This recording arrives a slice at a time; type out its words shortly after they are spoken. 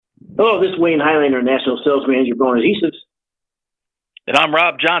Hello, this is Wayne Highlander, National Sales Manager, Bone Adhesives. And I'm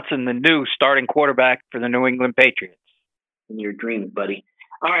Rob Johnson, the new starting quarterback for the New England Patriots. In your dreams, buddy.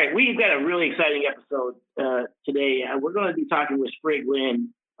 All right, we've got a really exciting episode today. We're going to be talking with Sprague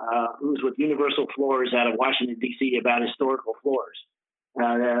Lynn, who's with Universal Floors out of Washington, D.C., about historical floors.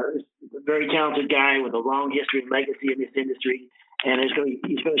 A very talented guy with a long history and legacy in this industry, and he's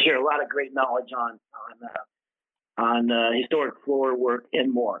going to share a lot of great knowledge on historic floor work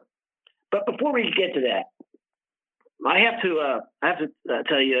and more. But before we get to that, I have to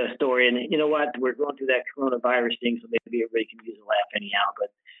tell you a story. And you know what? We're going through that coronavirus thing, so maybe everybody can use a laugh anyhow. But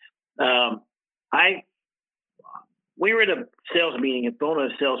we were at a sales meeting, a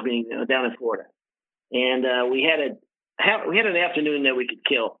bonus sales meeting down in Florida, and we had an afternoon that we could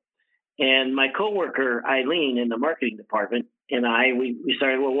kill. And my coworker Eileen in the marketing department and we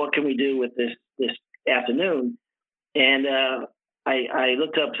started. Well, what can we do with this afternoon? And I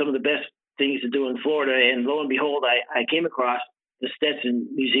looked up some of the best things to do in Florida, and lo and behold, I came across the Stetson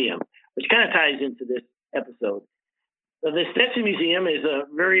Museum, which kind of ties into this episode. So the Stetson Museum is a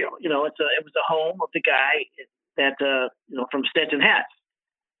very, it was a home of the guy that, from Stetson hats,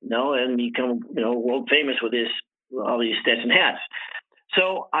 and he become, world famous with all these Stetson hats.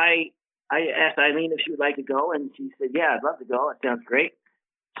 So I asked Eileen if she would like to go, and she said, yeah, I'd love to go. It sounds great.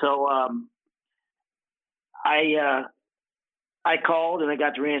 So I called and I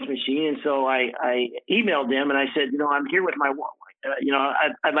got the answer machine, and so I emailed them and I said, I'm here with my wife.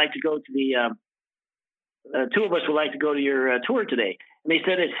 I'd like to go to the two of us would like to go to your tour today, and they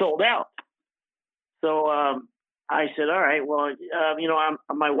said it's sold out. So I said, all right, well,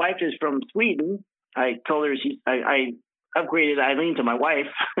 my wife is from Sweden. I told her I upgraded Eileen to my wife,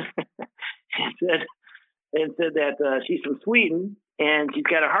 and said that she's from Sweden and she's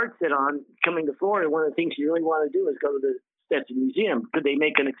got her heart set on coming to Florida. One of the things she really wanted to do is go to the Stetson Museum. Could they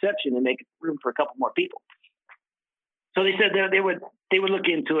make an exception and make room for a couple more people? So they said that they would look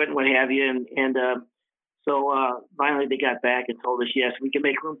into it and what have you. And so finally they got back and told us, yes, we can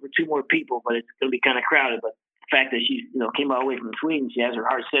make room for two more people, but it's going to be kind of crowded. But the fact that she came all the way from Sweden, she has her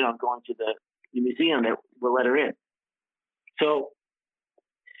heart set on going to the museum, that we'll let her in. So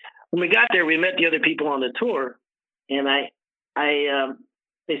when we got there, we met the other people on the tour, and they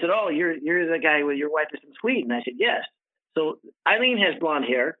said, oh, you're the guy with your wife is from Sweden. I said, yes. So Eileen has blonde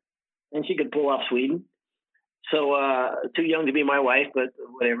hair, and she could pull off Sweden. So too young to be my wife, but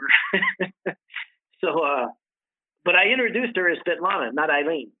whatever. But I introduced her as Svetlana, not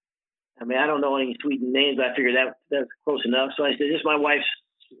Eileen. I mean, I don't know any Sweden names. I figured that's close enough. So I said, this is my wife's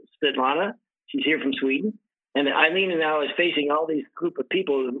Svetlana. She's here from Sweden. And Eileen now is facing all these group of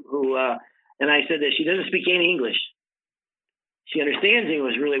people who and I said that she doesn't speak any English. She understands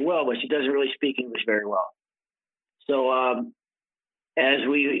English really well, but she doesn't really speak English very well. So as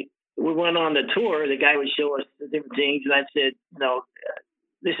we went on the tour, the guy would show us the different things, and I said,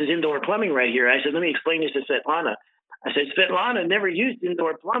 this is indoor plumbing right here. I said, let me explain this to Svetlana. I said, Svetlana never used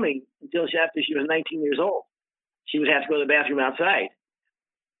indoor plumbing until after she was 19 years old. She would have to go to the bathroom outside.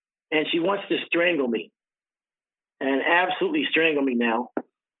 And she wants to strangle me, and absolutely strangle me now.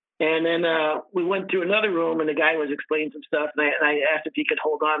 And then we went through another room, and the guy was explaining some stuff, and I asked if he could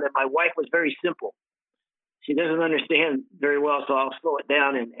hold on. And my wife was very simple. She doesn't understand very well, so I'll slow it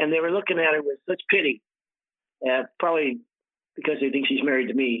down. And they were looking at her with such pity, probably because they think she's married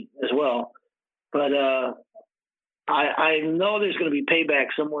to me as well. But I know there's going to be payback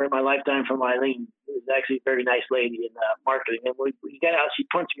somewhere in my lifetime from Eileen, who's actually a very nice lady in marketing. And we got out, she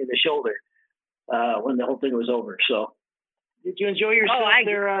punched me in the shoulder when the whole thing was over. So did you enjoy yourself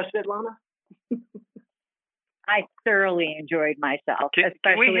there, Svetlana? I thoroughly enjoyed myself.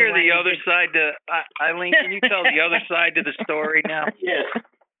 Can we hear the other side to Eileen? Can you tell the other side to the story now? Yes.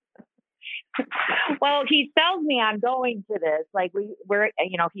 Well, he sells me on going to this. Like we're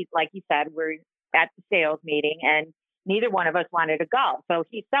he's like he said, we're at the sales meeting, and neither one of us wanted to go. So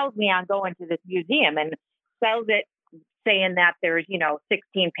he sells me on going to this museum and sells it, saying that there's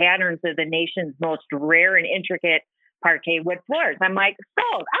 16 patterns of the nation's most rare and intricate parquet wood floors. I'm like,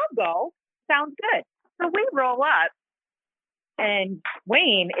 sold. I'll go. Sounds good. So we roll up, and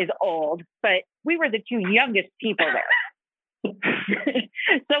Wayne is old, but we were the two youngest people there.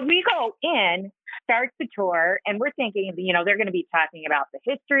 So we go in, start the tour, and we're thinking, they're going to be talking about the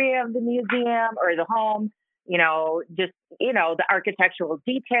history of the museum or the home, just, the architectural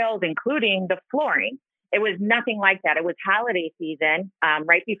details, including the flooring. It was nothing like that. It was holiday season,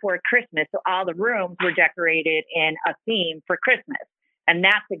 right before Christmas. So all the rooms were decorated in a theme for Christmas. And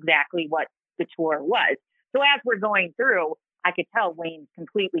that's exactly what the tour was. So as we're going through, I could tell Wayne's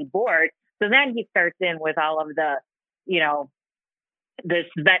completely bored. So then he starts in with all of the, the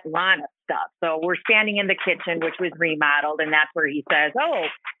Svetlana stuff. So we're standing in the kitchen, which was remodeled, and that's where he says, "Oh,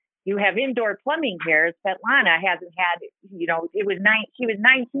 you have indoor plumbing here. Svetlana hasn't had, she was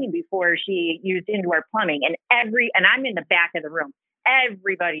 19 before she used indoor plumbing." And I'm in the back of the room.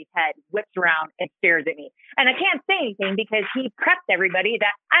 Everybody's head whips around and stares at me. And I can't say anything because he prepped everybody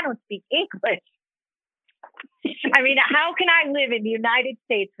that I don't speak English. I mean, how can I live in the United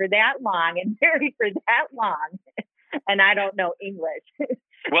States for that long and married for that long and I don't know English?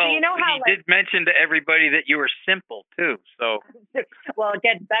 Well, so you know how, he did mention to everybody that you were simple too. So, well, it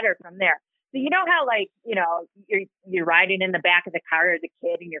gets better from there. So you know how, you're riding in the back of the car as a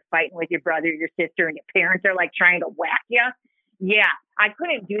kid and you're fighting with your brother, your sister, and your parents are like trying to whack you? Yeah, I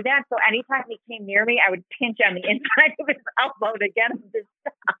couldn't do that. So anytime he came near me, I would pinch on the inside of his elbow to get him to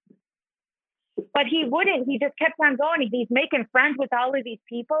stop. But he wouldn't. He just kept on going. He's making friends with all of these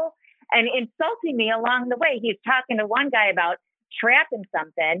people and insulting me along the way. He's talking to one guy about trapping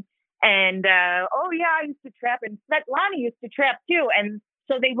something. And, oh, yeah, I used to trap. And Svetlana used to trap, too. And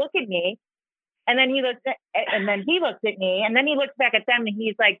so they look at me. And then he looks at me. And then he looks back at them. And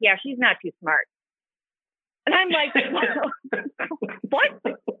he's like, yeah, she's not too smart. And I'm like, what?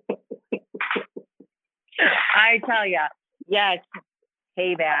 I tell you, yes.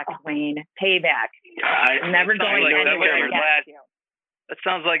 Payback, Wayne. Payback. I'm never going anywhere against you. That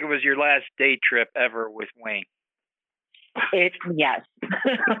sounds like it was your last day trip ever with Wayne. Yes.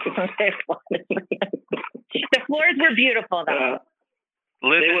 It was. The floors were beautiful, though.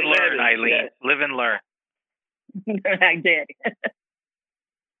 Live and learn, Eileen. Yeah. Live and learn. I did.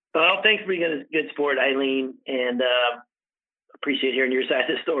 Well, thanks for being a good sport, Eileen, and appreciate hearing your side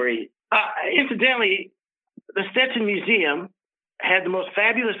of the story. Incidentally, the Stetson Museum had the most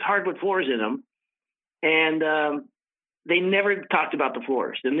fabulous hardwood floors in them, and they never talked about the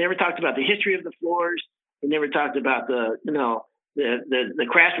floors. They never talked about the history of the floors. They never talked about the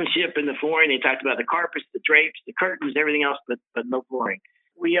craftsmanship in the flooring. They talked about the carpets, the drapes, the curtains, everything else, but no flooring.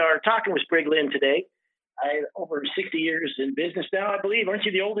 We are talking with Sprague Lynn today. Over 60 years in business now, I believe. Aren't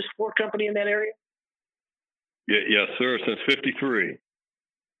you the oldest floor company in that area? Yes, sir. Since '53.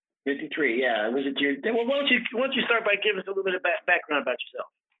 53, yeah. Was it your? Well, why don't you start by giving us a little bit of background about yourself?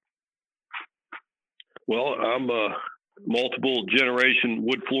 Well, I'm a multiple generation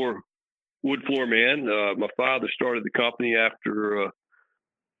wood floor man. My father started the company after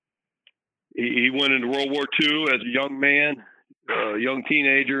he went into World War II as a young man, young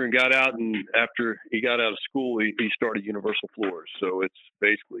teenager, and got out. And after he got out of school, he started Universal Floors. So it's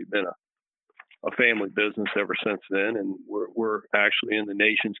basically been a family business ever since then, and we're actually in the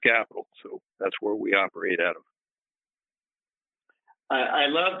nation's capital, so that's where we operate out of. I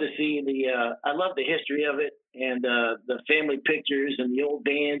love to see I love the history of it and the family pictures and the old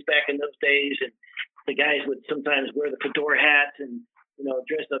bands back in those days, and the guys would sometimes wear the fedora hats and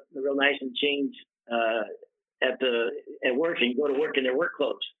dress up real nice and change at work and go to work in their work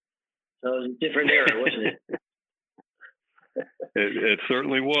clothes. So it was a different era, wasn't it? It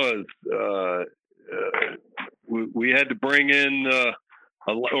certainly was. We had to bring in,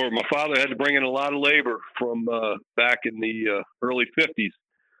 my father had to bring in a lot of labor from back in the early 50s.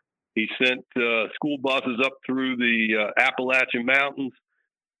 He sent school buses up through the Appalachian Mountains,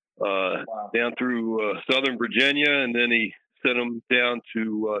 down through southern Virginia, and then he sent them down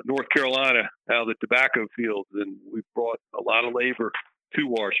to North Carolina out of the tobacco fields. And we brought a lot of labor to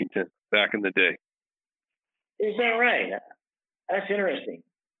Washington back in the day. Is that right? That's interesting.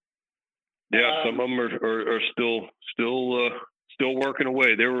 Yeah, some of them are still working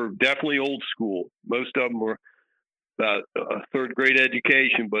away. They were definitely old school. Most of them were about a third grade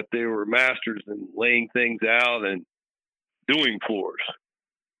education, but they were masters in laying things out and doing floors.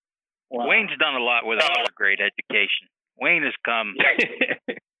 Wow. Wayne's done a lot with a third grade education. Wayne has come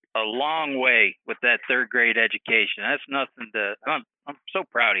a long way with that third grade education. That's nothing to. I'm so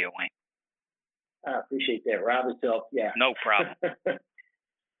proud of you, Wayne. I appreciate that. Rob has helped. Yeah. No problem.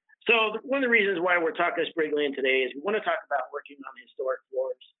 So one of the reasons why we're talking to Sprague Lynn today is we want to talk about working on historic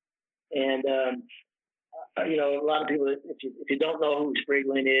floors. And, a lot of people, if you don't know who Sprague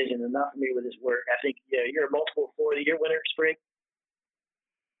Lynn is and are not familiar with his work, I think you're a multiple Floor of the Year winner, Sprague.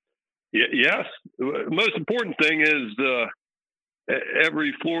 Yes. The most important thing is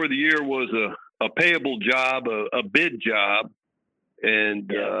every Floor of the Year was a payable job, a bid job,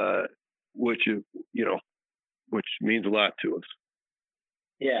 and which means a lot to us.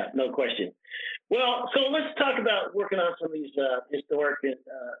 Yeah, no question. Well, so let's talk about working on some of these historic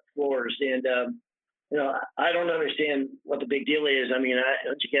floors. And, I don't understand what the big deal is. I mean,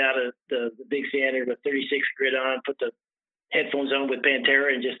 don't you get out of the big sander with 36 grit on, put the headphones on with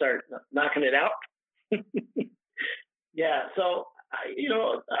Pantera and just start knocking it out? Yeah. So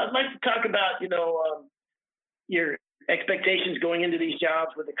I'd like to talk about, your expectations going into these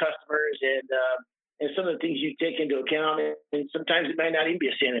jobs with the customers and some of the things you take into account. And sometimes it might not even be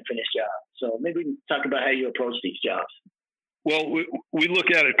a stand and finish job. So maybe we can talk about how you approach these jobs. Well, we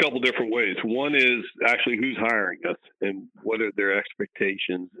look at it a couple different ways. One is actually who's hiring us and what are their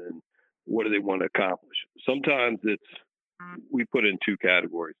expectations and what do they want to accomplish. Sometimes we put in two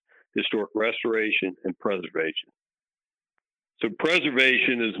categories: historic restoration and preservation. So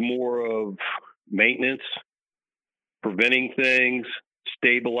preservation is more of maintenance, preventing things,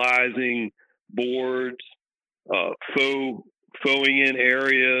 stabilizing boards, fauxing in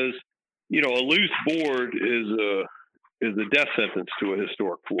areas. A loose board is a death sentence to a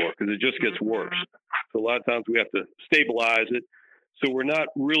historic floor because it just gets worse. So a lot of times we have to stabilize it. So we're not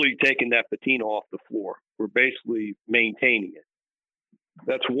really taking that patina off the floor. We're basically maintaining it.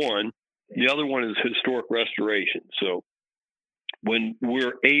 That's one. The other one is historic restoration. So when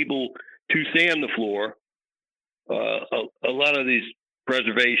we're able to sand the floor, a lot of these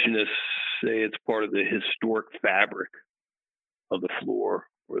preservationists say it's part of the historic fabric of the floor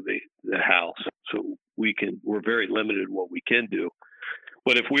or the house. So we're very limited in what we can do.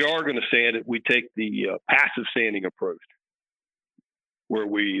 But if we are going to sand it, we take the passive sanding approach, where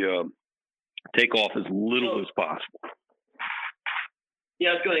we take off as little as possible. Yeah,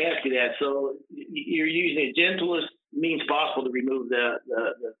 I was going to ask you that. So you're using the gentlest means possible to remove the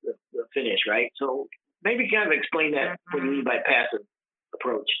finish, right? So maybe kind of explain that, what you mean by passive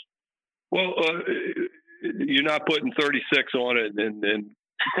approach. Well, you're not putting 36 on it and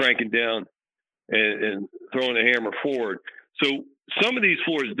cranking down and throwing the hammer forward. So some of these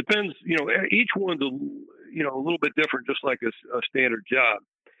floors, it depends, each one's a little bit different, just like a standard job.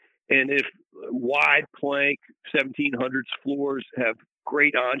 And if wide plank 1700s floors have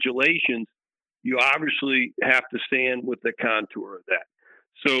great undulations, you obviously have to sand with the contour of that.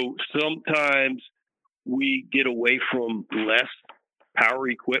 So sometimes we get away from less power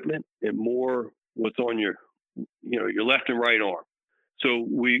equipment and more what's on your left and right arm. So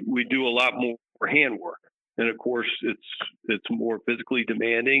we do a lot more handwork. And of course, it's more physically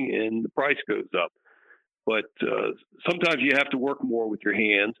demanding and the price goes up. But sometimes you have to work more with your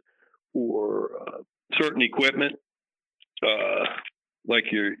hands or certain equipment, like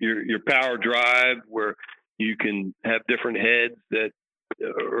your power drive, where you can have different heads that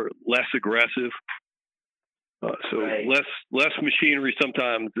are less aggressive. So right. less machinery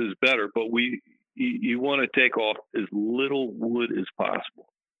sometimes is better, but you want to take off as little wood as possible.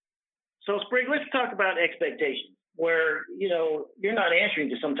 So Sprig, let's talk about expectations, where you're not answering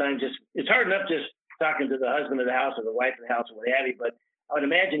to sometimes it's hard enough just talking to the husband of the house or the wife of the house or what have you, but I would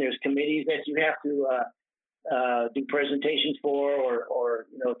imagine there's committees that you have to do presentations for or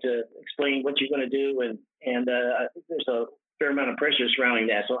to explain what you're going to do, and I think there's a fair amount of pressure surrounding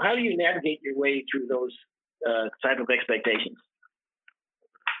that. So how do you navigate your way through those type of expectations?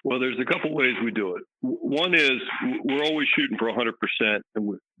 Well, there's a couple ways we do it. One is we're always shooting for 100%,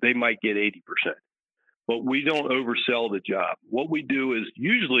 and they might get 80%. But we don't oversell the job. What we do is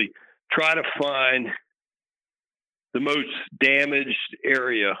usually try to find the most damaged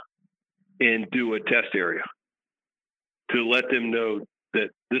area and do a test area to let them know that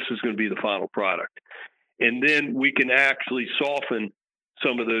this is going to be the final product. And then we can actually soften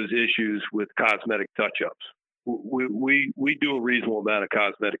some of those issues with cosmetic touch-ups. We do a reasonable amount of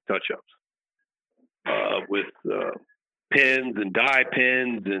cosmetic touch-ups with pens and dye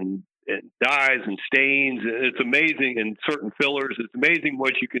pens and dyes and stains. It's amazing, and certain fillers. It's amazing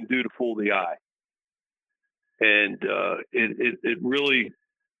what you can do to fool the eye. And it really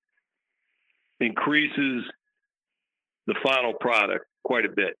increases the final product quite a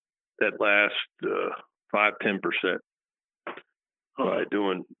bit. That last 5-10% by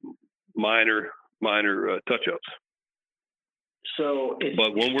doing minor touch-ups. So,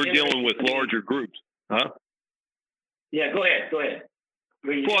 but when we're dealing with larger groups, Yeah, go ahead.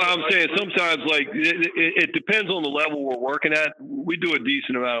 Well, I'm saying sometimes, like, it depends on the level we're working at. We do a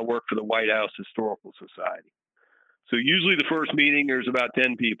decent amount of work for the White House Historical Society. So usually the first meeting, there's about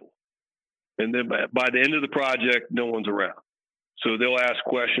 10 people. And then by the end of the project, no one's around. So they'll ask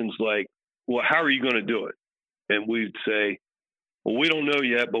questions like, well, how are you going to do it? And we'd say, well, we don't know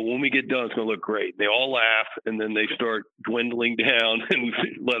yet, but when we get done, it's going to look great. They all laugh, and then they start dwindling down and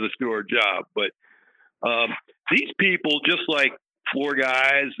let us do our job. But these people, just like floor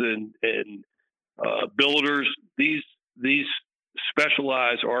guys and builders, these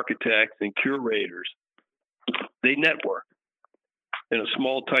specialized architects and curators, they network in a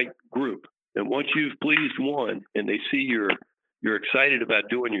small, tight group. And once you've pleased one and they see you're excited about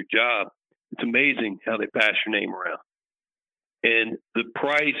doing your job, it's amazing how they pass your name around. And the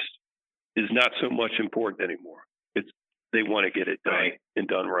price is not so much important anymore. They want to get it done and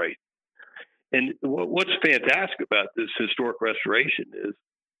done right. And what's fantastic about this historic restoration is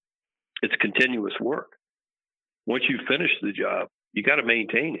it's continuous work. Once you finish the job, you got to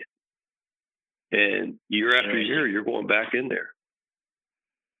maintain it. And year after year, you're going back in there.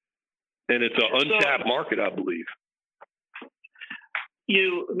 And it's an untapped market, I believe.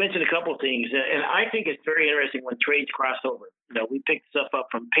 You mentioned a couple of things, and I think it's very interesting when trades cross over. We pick stuff up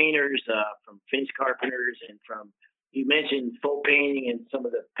from painters, from fence carpenters, and from, you mentioned faux painting and some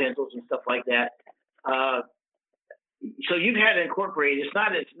of the pencils and stuff like that. So you've had to incorporate. It's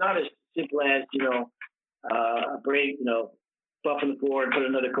not as simple as break, buffing the floor and put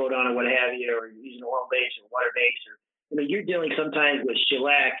another coat on or what have you, or using oil base or water base, or you're dealing sometimes with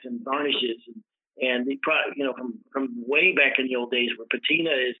shellacs and varnishes and the product, from way back in the old days where patina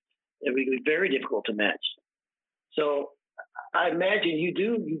is very difficult to match. So I imagine you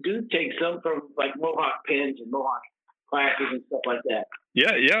do take some from like Mohawk pens and Mohawk classes and stuff like that.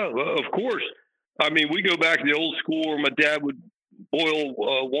 Yeah, well, of course. I mean, we go back to the old school where my dad would boil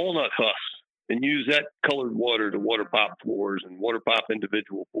walnut husks and use that colored water to water pop floors and water pop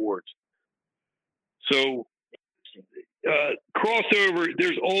individual boards. So crossover,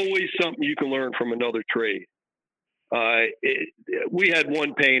 there's always something you can learn from another trade. We had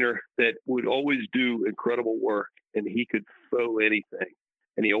one painter that would always do incredible work, and he could faux anything,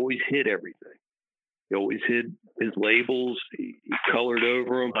 and he always hid everything. He always hid his labels. He colored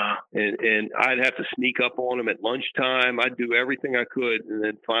over them, and I'd have to sneak up on him at lunchtime. I'd do everything I could, and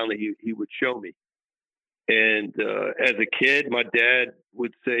then finally he would show me. And as a kid, my dad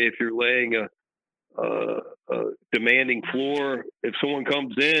would say, if you're laying a demanding floor, if someone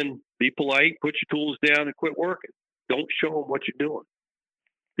comes in, be polite, put your tools down, and quit working. Don't show them what you're doing,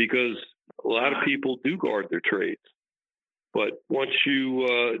 because a lot of people do guard their trades. But once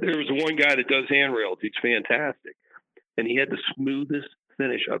there was one guy that does handrails. He's fantastic, and he had the smoothest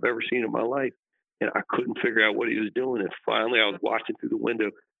finish I've ever seen in my life. And I couldn't figure out what he was doing. And finally, I was watching through the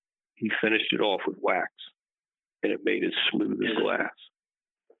window. He finished it off with wax, and it made it smooth as glass.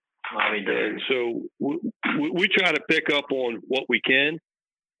 And so we try to pick up on what we can,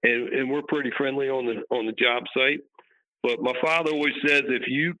 and we're pretty friendly on the job site. But my father always says, if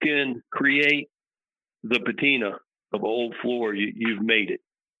you can create the patina of an old floor, you've made it.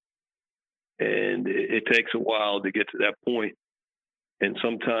 And it takes a while to get to that point. And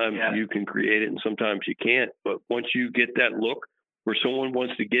sometimes you can create it, and sometimes you can't. But once you get that look where someone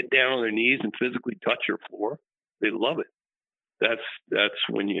wants to get down on their knees and physically touch your floor, they love it. That's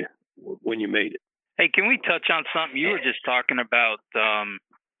when you made it. Hey, can we touch on something you were just talking about?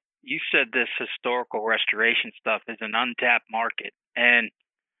 You said this historical restoration stuff is an untapped market, and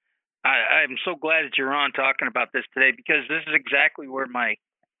I'm so glad that you're on talking about this today, because this is exactly where my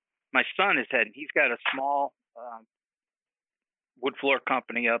son is heading. He's got a small wood floor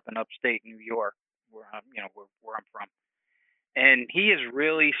company up in upstate New York, where I'm from, and he has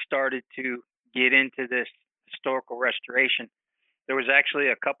really started to get into this historical restoration. There was actually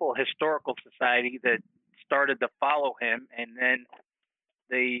a couple historical society that started to follow him, and then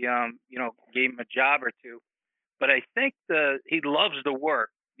they gave him a job or two. But I think he loves the work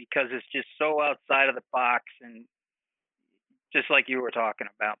because it's just so outside of the box, and just like you were talking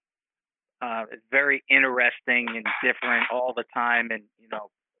about, it's very interesting and different all the time. And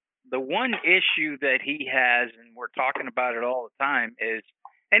the one issue that he has, and we're talking about it all the time, is,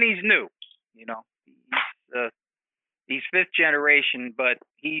 and he's new. He's fifth generation, but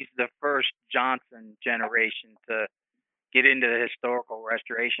he's the first Johnson generation to get into the historical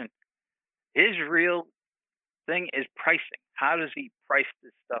restoration. His real thing is pricing. How does he price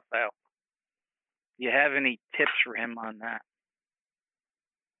this stuff out? Do you have any tips for him on that?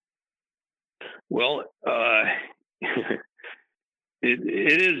 Well,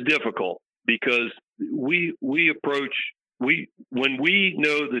 it is difficult, because when we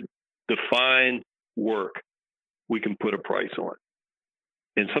know the defined work, we can put a price on.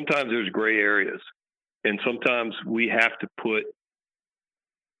 And sometimes there's gray areas. And sometimes we have to put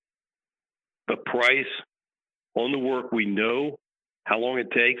a price on the work we know, how long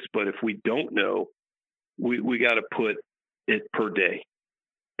it takes. But if we don't know, we got to put it per day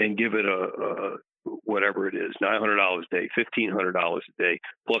and give it a whatever it is, $900 a day, $1,500 a day,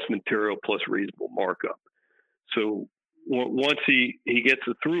 plus material, plus reasonable markup. So once he gets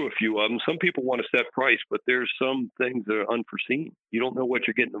through a few of them, some people want to set price, but there's some things that are unforeseen. You don't know what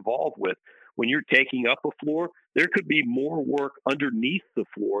you're getting involved with. When you're taking up a floor, there could be more work underneath the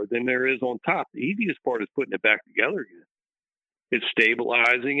floor than there is on top. The easiest part is putting it back together again. It's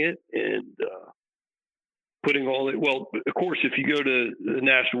stabilizing it, and putting all it. Well, of course, if you go to the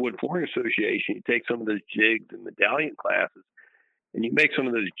National Wood Flooring Association, you take some of those jigs and medallion classes, and you make some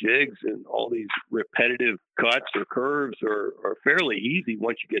of those jigs, and all these repetitive cuts or curves are fairly easy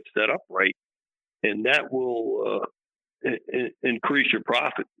once you get set up right, and that will increase your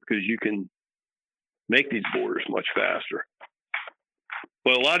profit because you can make these borders much faster.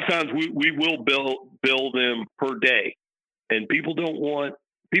 But a lot of times we will bill them per day, and people want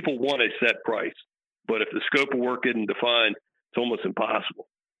a set price. But if the scope of work isn't defined, it's almost impossible.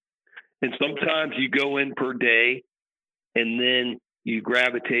 And sometimes you go in per day, and then you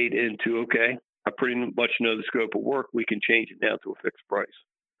gravitate into, okay, I pretty much know the scope of work. We can change it down to a fixed price.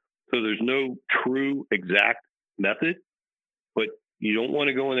 So there's no true exact method, but you don't want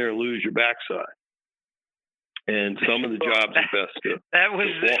to go in there and lose your backside. And some of the jobs are best to that was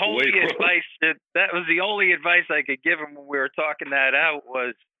the walk only away from. advice. That was the only advice I could give him when we were talking that out.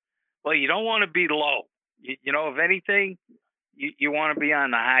 Was, well, you don't want to be low. You know, if anything, you want to be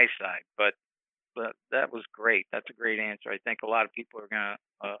on the high side. But that was great. That's a great answer. I think a lot of people are going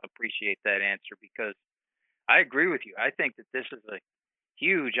to appreciate that answer because I agree with you. I think that this is a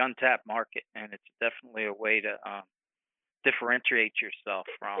huge untapped market, and it's definitely a way to differentiate yourself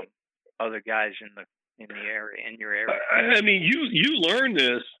from other guys in your area. I mean, you learn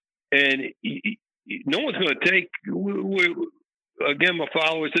this, and no one's going to take. Again, my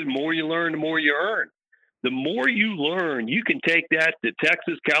follower said, "The more you learn, the more you earn." The more you learn, you can take that to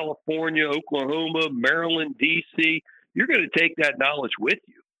Texas, California, Oklahoma, Maryland, D.C. You're going to take that knowledge with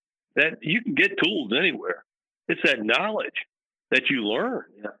you. That you can get tools anywhere. It's that knowledge that you learn.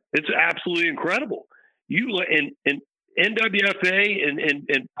 Yeah. It's absolutely incredible. And NWFA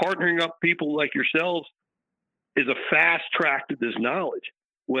and partnering up people like yourselves is a fast track to this knowledge.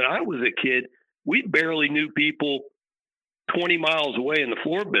 When I was a kid, we barely knew people 20 miles away in the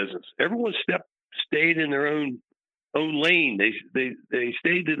floor business. Everyone stayed in their own lane. They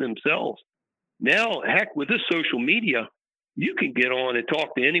stayed to themselves. Now, heck, with this social media, you can get on and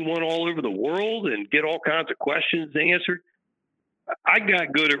talk to anyone all over the world and get all kinds of questions answered. I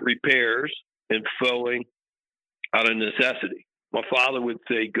got good at repairs and fauxing out of necessity. My father would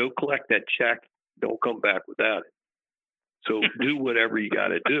say, go collect that check. Don't come back without it. So do whatever you got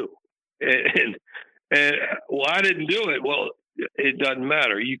to do. And well, I didn't do it. Well, it doesn't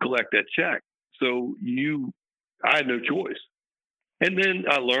matter. You collect that check. So I had no choice. And then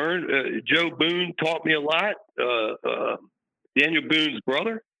I learned, Joe Boone taught me a lot. Daniel Boone's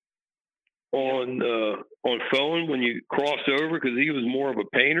brother on phone when you cross over, because he was more of a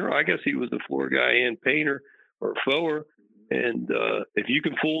painter. I guess he was the floor guy and painter or fower. And if you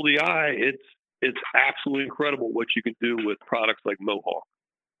can fool the eye, it's absolutely incredible what you can do with products like Mohawk.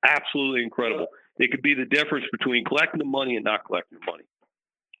 Absolutely incredible. It could be the difference between collecting the money and not collecting the money.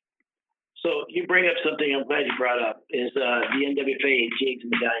 So you bring up something I'm glad you brought up is the NWFA jigs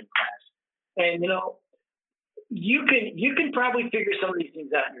and medallion class. And, you can probably figure some of these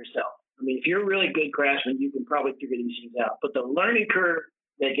things out yourself. I mean, if you're a really good craftsman, you can probably figure these things out. But the learning curve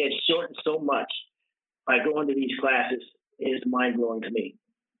that gets shortened so much by going to these classes is mind-blowing to me.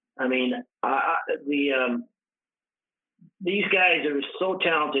 I mean, these guys are so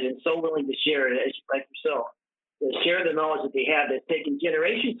talented and so willing to share it, like yourself, to share the knowledge that they have that's taken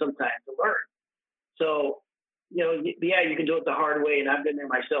generations sometimes to learn. So, you can do it the hard way, and I've been there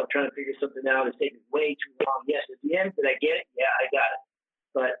myself trying to figure something out. It's taken way too long. Yes, at the end, did I get it? Yeah, I got it.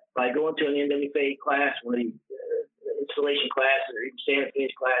 But by going to an NWFA class, one of the installation classes or even standard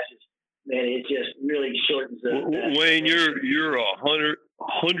finish classes, man, it just really shortens the. Wayne, you're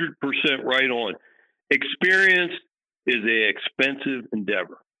 100% right on. Experience is an expensive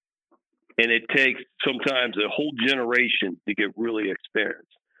endeavor, and it takes sometimes a whole generation to get really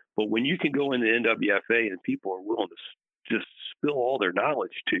experienced. But when you can go into NWFA and people are willing to just spill all their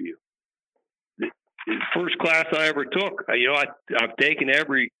knowledge to you. The first class I ever took, I've taken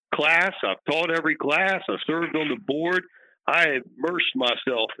every class, I've taught every class, I've served on the board. I immersed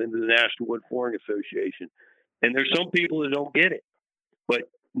myself into the National Wood Flooring Association. And there's some people that don't get it.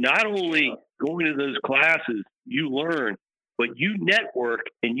 But not only going to those classes, you learn, but you network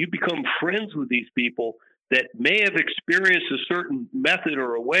and you become friends with these people that may have experienced a certain method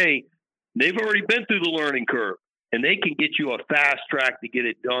or a way. They've already been through the learning curve, and they can get you a fast track to get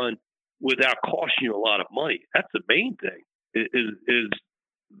it done without costing you a lot of money. That's the main thing, is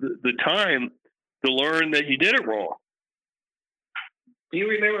the time to learn that you did it wrong. Do you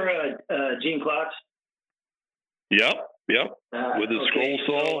remember Gene Klotz? Yep. With his scroll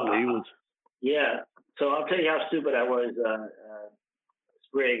saw, he was. Yeah. So I'll tell you how stupid I was,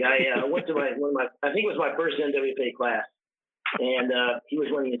 Sprig. I went to I think it was my first NWFA class, and he was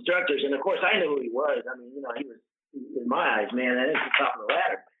one of the instructors. And of course, I knew who he was. I mean, he was, in my eyes, man, that's the top of the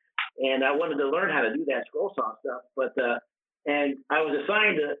ladder. And I wanted to learn how to do that scroll saw stuff. But and I was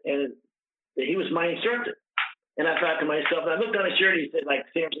assigned and he was my instructor. And I thought to myself, I looked on his shirt, he said like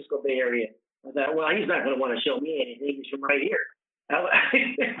San Francisco Bay Area. I thought, well, he's not going to want to show me anything. He's from right here.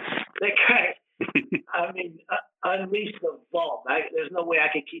 That guy, I mean, unleashed the vault. There's no way I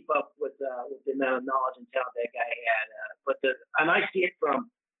could keep up with the amount of knowledge and talent that guy had. And I see it from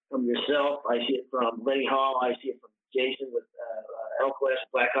yourself. I see it from Lenny Hall. I see it from Jason with Elquest,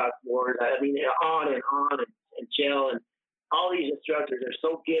 Blackhawk Ward. I mean, on and Chell and all these instructors are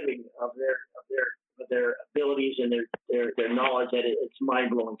so giving of their abilities and their knowledge that it's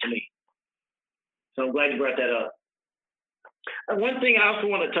mind blowing to me. So I'm glad you brought that up. One thing I also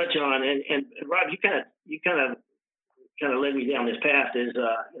want to touch on, and Rob, you kind of led me down this path, is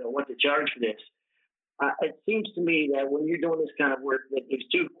what to charge for this. It seems to me that when you're doing this kind of work, that there's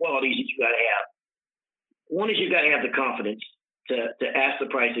two qualities that you got to have. One is you got to have the confidence to ask the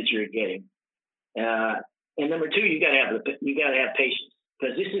price that you're getting, and number two, you got to have patience,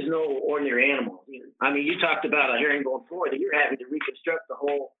 because this is no ordinary animal. I mean, you talked about a herringbone floor that you're having to reconstruct the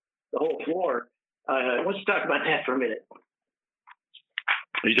whole floor. Why don't you talk about that for a minute?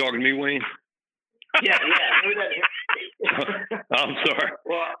 Are you talking to me, Wayne? Yeah. I'm sorry.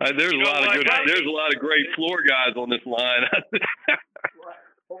 Well, there's a lot of great floor guys on this line.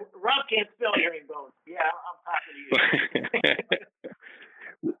 Well, Rob can't spell herringbone. Yeah, I'm talking to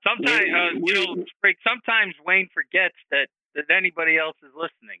you. Sometimes Wayne forgets that anybody else is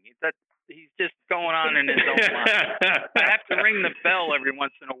listening. That he's just going on in his own mind. I have to ring the bell every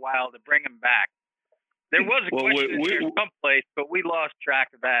once in a while to bring him back. There was a question here someplace, but we lost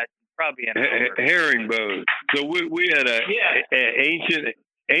track of that. Probably an herringbone. So we had an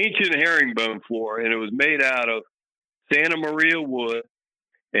ancient herringbone floor, and it was made out of Santa Maria wood.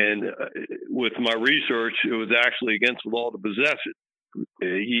 And with my research, it was actually against the law to possess it.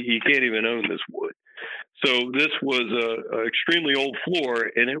 You can't even own this wood. So this was an extremely old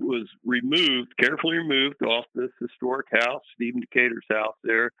floor, and it was carefully removed off this historic house, Stephen Decatur's house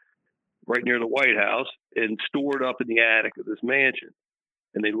there, right near the White House, and stored up in the attic of this mansion.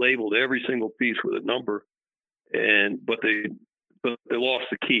 And they labeled every single piece with a number, but they lost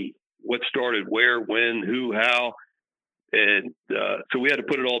the key. What started where, when, who, how, and so we had to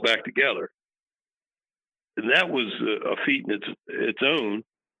put it all back together. And that was a feat in its own.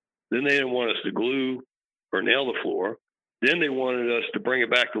 Then they didn't want us to glue or nail the floor. Then they wanted us to bring it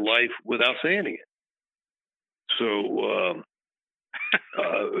back to life without sanding it. So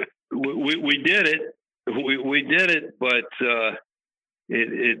we did it. We did it, but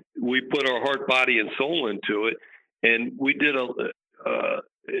we put our heart, body, and soul into it, and we did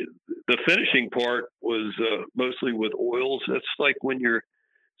the finishing part was mostly with oils. That's like when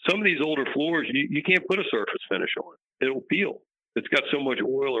some of these older floors, you can't put a surface finish on it. It'll peel. It's got so much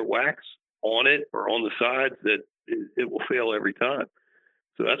oil or wax on it or on the sides that it will fail every time.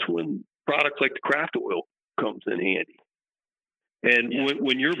 So that's when products like the Craft Oil comes in handy. And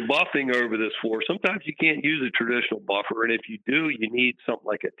when you're buffing over this floor, sometimes you can't use a traditional buffer. And if you do, you need something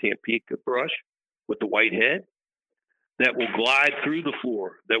like a Tampico brush with the white head that will glide through the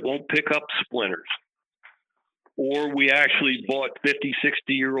floor, that won't pick up splinters. Or we actually bought 50,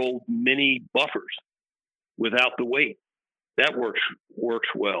 60-year-old mini buffers without the weight. That works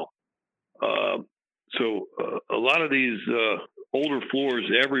well. So a lot of these older floors,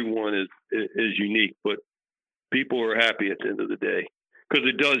 everyone is unique, but people are happy at the end of the day because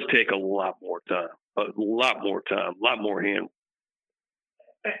it does take a lot more time, a lot more hand.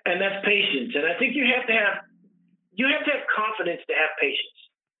 And that's patience. And I think you have to have confidence to have patience.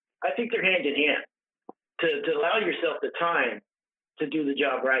 I think they're hand in hand to allow yourself the time to do the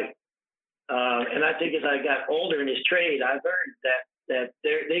job right. And I think as I got older in this trade, I learned that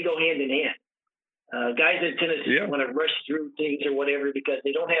they go hand in hand. Guys in Tennessee want to rush through things or whatever because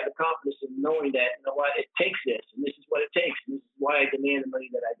they don't have the confidence of knowing that, it takes this, and this is what it takes, and this is why I demand the money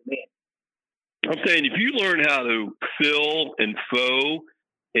that I demand. I'm saying if you learn how to fill and faux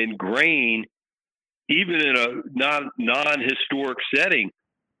and grain, even in a non-historic setting,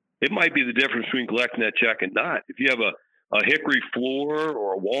 it might be the difference between collecting that check and not. If you have a hickory floor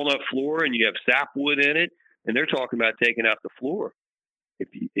or a walnut floor and you have sapwood in it, and they're talking about taking out the floor,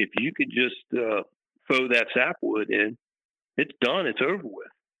 if you could just faux that sapwood in, it's done. It's over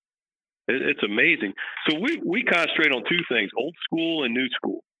with. It's amazing. So we concentrate on two things: old school and new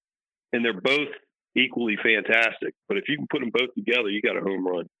school, and they're both equally fantastic. But if you can put them both together, you got a home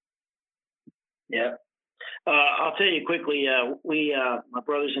run. Yeah. I'll tell you quickly. My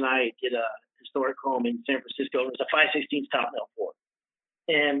brothers and I did historic home in San Francisco. It was a 5/16 top nail floor.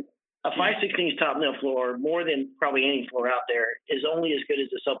 And a 5/16 top nail floor, more than probably any floor out there, is only as good as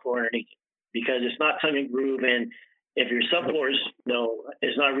the subfloor underneath it because it's not tongue and groove. And if your subfloor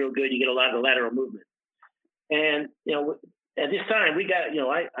is not real good, you get a lot of lateral movement. And, at this time, we got,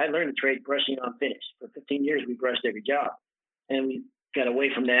 I learned to trade brushing on finish. For 15 years, we brushed every job. And we got away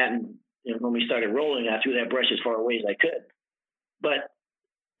from that. And when we started rolling, I threw that brush as far away as I could. But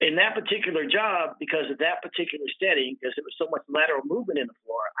in that particular job, because of that particular setting, because it was so much lateral movement in the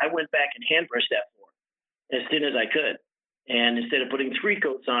floor, I went back and hand brushed that floor as thin as I could. And instead of putting 3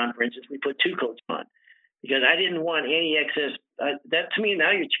 coats on, for instance, we put 2 coats on because I didn't want any excess. That to me,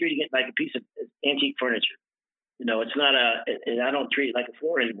 now you're treating it like a piece of antique furniture. It's not I don't treat it like a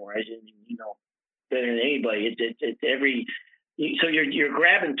floor anymore. I just, better than anybody. So you're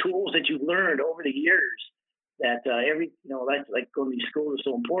grabbing tools that you've learned over the years that like going to school is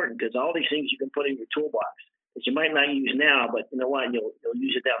so important because all these things you can put in your toolbox that you might not use now, but you know what, you'll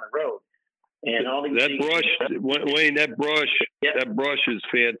use it down the road. And all these that brush is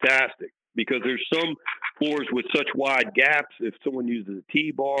fantastic because there's some floors with such wide gaps. If someone uses a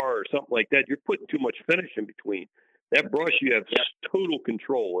T-bar or something like that, you're putting too much finish in between. That brush, you have total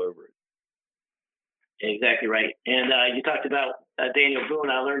control over it. Exactly right. And you talked about Daniel Boone.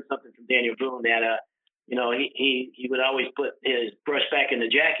 I learned something from Daniel Boone that he would always put his brush back in the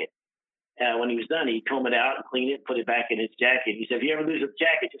jacket. When he was done, he'd comb it out and clean it, put it back in his jacket. He said, if you ever lose a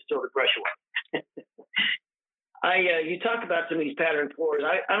jacket, just throw the brush away. You talked about some of these pattern floors.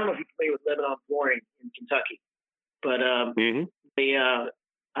 I don't know if you're familiar with Lebanon Flooring in Kentucky, but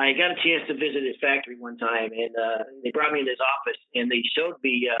I got a chance to visit his factory one time, and they brought me in his office, and they showed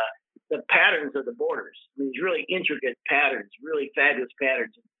me the patterns of the borders. I mean, these really intricate patterns, really fabulous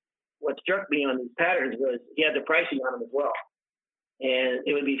patterns. What struck me on these patterns was he had the pricing on them as well. And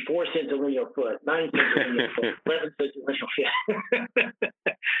it would be 4 cents a lineal foot, 9 cents a lineal foot, 11 cents a lineal foot.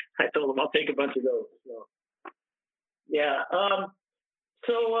 I told him I'll take a bunch of those. So, yeah.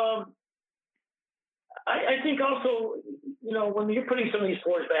 I think also, when you're putting some of these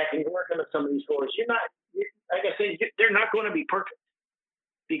floors back and you're working on some of these floors, like I said, they're not going to be perfect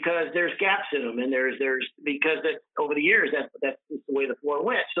because there's gaps in them, and because that over the years that's just the way the floor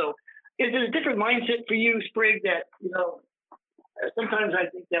went. So, is it a different mindset for you, Sprig? That sometimes I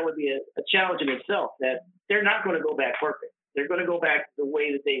think that would be a challenge in itself. That they're not going to go back perfect. They're going to go back the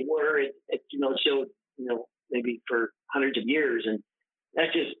way that they were. It showed maybe for hundreds of years, and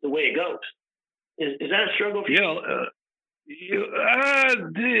that's just the way it goes. Is that a struggle for you?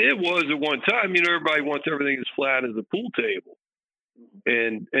 It was at one time. Everybody wants everything as flat as a pool table,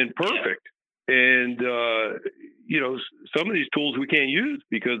 and perfect. And some of these tools we can't use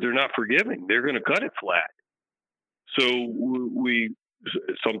because they're not forgiving. They're going to cut it flat. So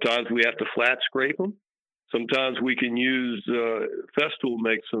sometimes we have to flat scrape them. Sometimes we can use Festool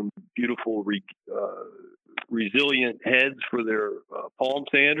makes some beautiful resilient heads for their palm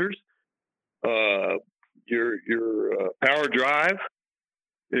sanders. Your Power Drive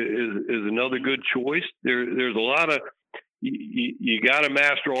is another good choice. There's a lot of you got to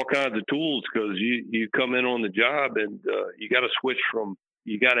master all kinds of tools because you come in on the job and you got to switch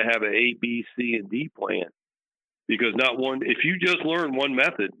you got to have an A, B, C, and D plan because if you just learn one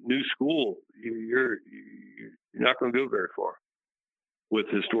method, new school, you're not going to go very far with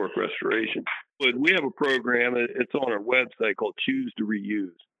historic restoration. But we have a program. It's on our website called Choose to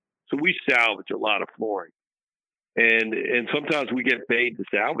Reuse. So we salvage a lot of flooring, and sometimes we get paid to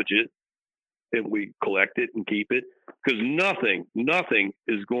salvage it, and we collect it and keep it because nothing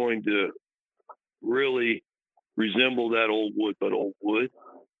is going to really resemble that old wood, but old wood.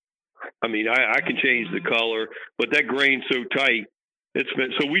 I mean, I can change the color, but that grain's so tight.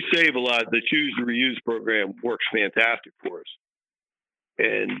 So we save a lot. The Choose to Reuse program works fantastic for us,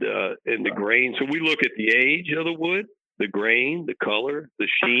 and the grain. So we look at the age of the wood, the grain, the color, the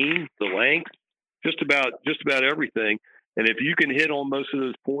sheen, the length, just about everything. And if you can hit on most of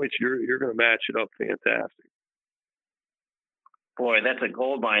those points, you're going to match it up fantastic. Boy, that's a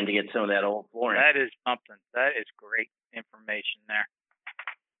gold mine to get some of that old flooring. That is something. That is great information there.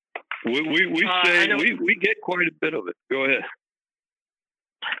 We get quite a bit of it. Go ahead.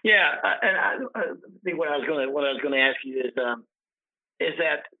 Yeah, and I think what I was going to ask you is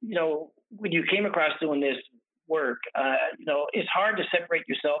that when you came across doing this work, it's hard to separate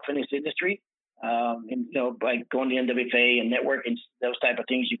yourself in this industry. And by going to NWFA and networking, those type of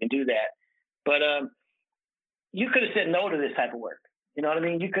things, you can do that. But you could have said no to this type of work. You know what I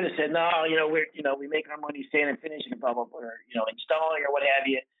mean? You could have said no. We make our money staying and finishing, blah blah blah, or installing or what have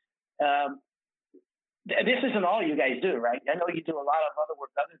you. This isn't all you guys do, right? I know you do a lot of other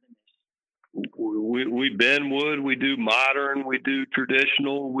work other than this. We bend wood, we do modern, we do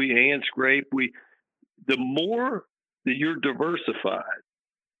traditional, we hand scrape. The more that you're diversified,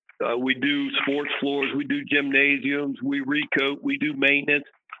 we do sports floors, we do gymnasiums, we recoat, we do maintenance.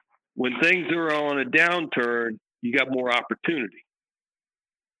 When things are on a downturn, you got more opportunity.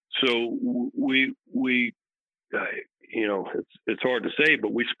 So it's hard to say,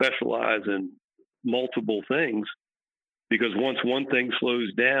 but we specialize in multiple things because once one thing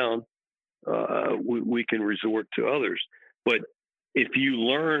slows down, we can resort to others. But if you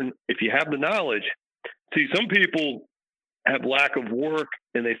have the knowledge, see, some people have lack of work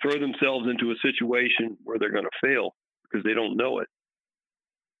and they throw themselves into a situation where they're going to fail because they don't know it.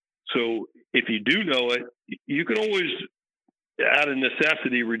 So if you do know it, you can always, out of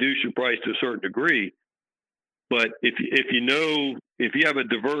necessity, reduce your price to a certain degree. But if you have a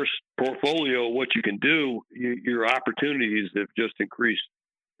diverse portfolio of what you can do, your opportunities have just increased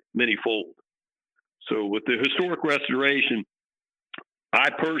manyfold. So with the historic restoration, I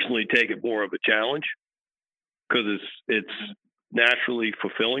personally take it more of a challenge because it's naturally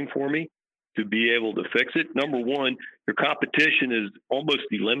fulfilling for me to be able to fix it. Number one, your competition is almost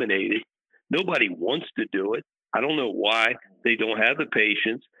eliminated. Nobody wants to do it. I don't know why. They don't have the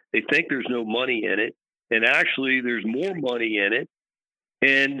patience. They think there's no money in it. And actually, there's more money in it.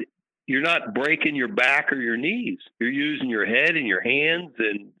 And you're not breaking your back or your knees. You're using your head and your hands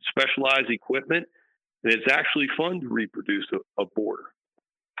and specialized equipment. And it's actually fun to reproduce a border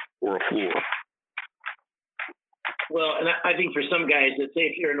or a floor. Well, and I think for some guys, let's say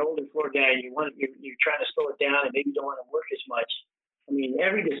if you're an older floor guy and you're trying to slow it down and maybe don't want to work as much, I mean,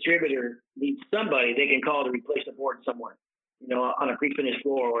 every distributor needs somebody they can call to replace a board somewhere, on a pre-finished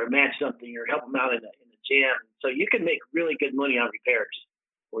floor or match something or help them out in the gym. So you can make really good money on repairs.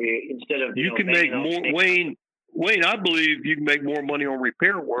 Where instead of you can make more, Wayne. I believe you can make more money on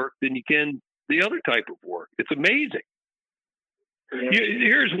repair work than you can the other type of work. It's amazing. Yeah.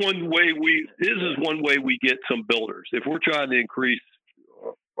 This is one way we get some builders. If we're trying to increase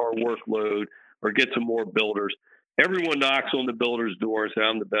our workload or get some more builders, everyone knocks on the builder's door and says,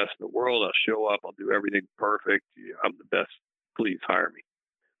 I'm the best in the world. I'll show up. I'll do everything perfect. I'm the best. Please hire me.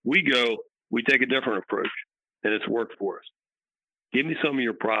 We take a different approach, and it's worked for us. Give me some of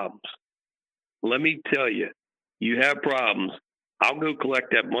your problems. Let me tell you, you have problems. I'll go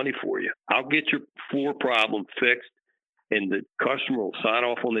collect that money for you. I'll get your floor problem fixed, and the customer will sign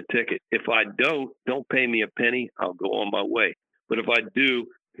off on the ticket. If I don't pay me a penny. I'll go on my way. But if I do,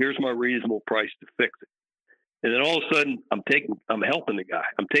 here's my reasonable price to fix it. And then all of a sudden, I'm helping the guy.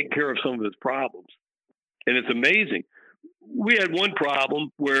 I'm taking care of some of his problems. And it's amazing. We had one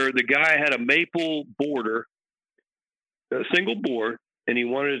problem where the guy had a maple border, a single board, and he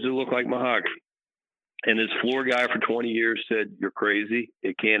wanted it to look like mahogany. And his floor guy for 20 years said, you're crazy.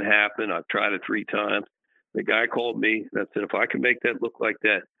 It can't happen. I've tried it 3 times. The guy called me and I said, if I can make that look like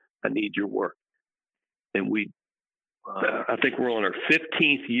that, I need your work. And I think we're on our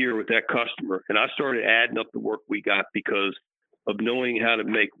 15th year with that customer. And I started adding up the work we got because of knowing how to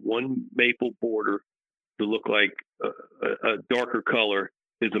make one maple border to look like a darker color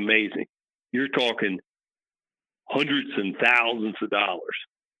is amazing. You're talking hundreds and thousands of dollars.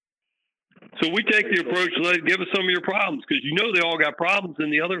 So we take the approach, give us some of your problems, because they all got problems,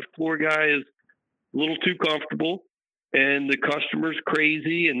 and the other floor guy is a little too comfortable, and the customer's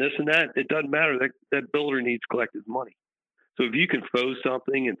crazy, and this and that. It doesn't matter. That builder needs to collect his money. So if you can faux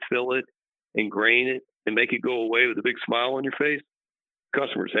something and fill it and grain it and make it go away with a big smile on your face,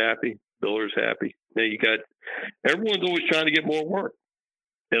 customer's happy, builder's happy. Now everyone's always trying to get more work.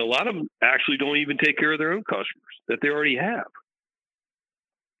 And a lot of them actually don't even take care of their own customers that they already have.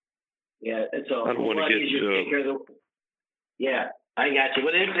 Yeah, it's a whole lot easier to take care of Yeah, I got you.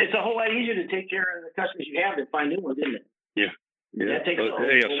 But it's a whole lot easier to take care of the customers you have than find new ones, isn't it? Yeah.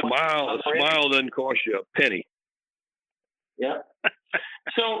 A smile doesn't cost you a penny. Yeah.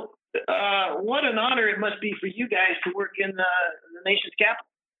 So, what an honor it must be for you guys to work in the nation's capital.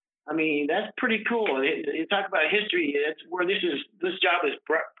 I mean, that's pretty cool. You talk about history. It's where this job is,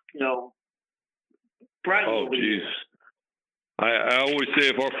 brought. Oh, geez. I always say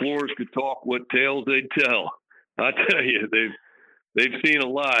if our floors could talk, what tales they'd tell. I tell you, they've seen a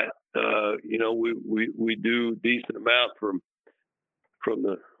lot. We do a decent amount from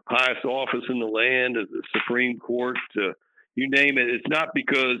the highest office in the land to the Supreme Court to you name it. It's not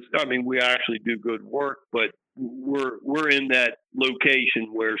because we actually do good work, but we're in that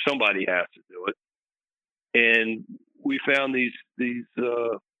location where somebody has to do it. And we found these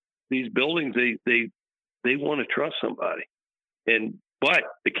buildings they want to trust somebody. But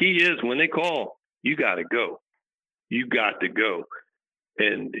the key is when they call, you got to go. You got to go.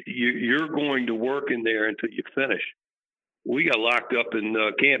 and you're going to work in there until you finish. We got locked up in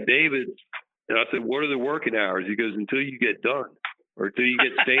Camp David, and I said, "What are the working hours?" He goes, "Until you get done, or until you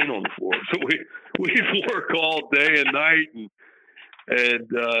get stain on the floor." So we'd work all day and night, and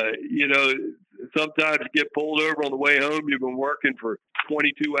you know, sometimes you get pulled over on the way home. You've been working for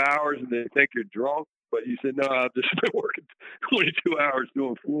 22 hours, and they think you're drunk, but you said, "No, I've just been working 22 hours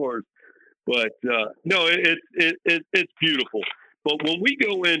doing floors." But no, it's beautiful. But when we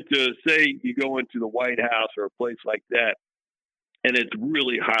go into, say, you go into the White House or a place like that, and it's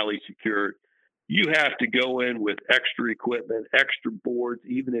really highly secured, you have to go in with extra equipment, extra boards.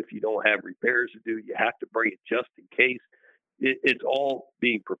 Even if you don't have repairs to do, you have to bring it just in case. It's all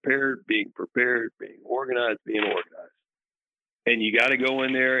being prepared, being organized, And you got to go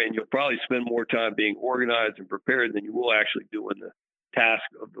in there, and you'll probably spend more time being organized and prepared than you will actually doing the task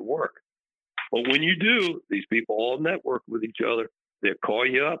of the work. But when you do, these people all network with each other. They'll call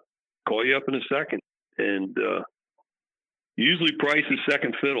you up in a second. And usually price is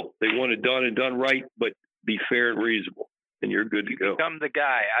second fiddle. They want it done and done right, but be fair and reasonable, and you're good to go. Become the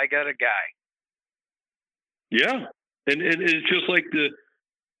guy. I got a guy. Yeah. And it's just like the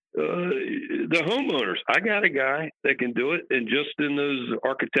homeowners. I got a guy that can do it. And just in those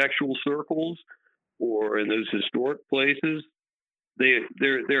architectural circles or in those historic places,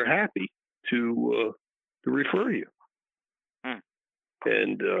 they're happy to refer you.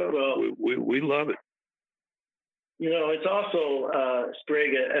 And we love it. You know, it's also,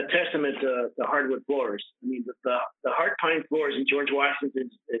 Sprig, a testament to the hardwood floors. I mean, the hard pine floors in George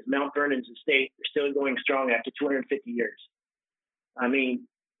Washington's Mount Vernon's estate are still going strong after 250 years. I mean,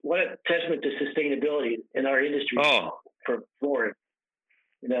 what a testament to sustainability in our industry for flooring.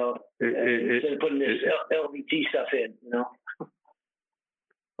 You know, instead of putting this LVT stuff in, you know.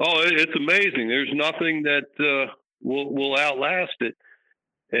 Oh, it's amazing. There's nothing that will outlast it.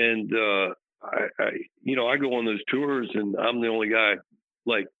 And I go on those tours, and I'm the only guy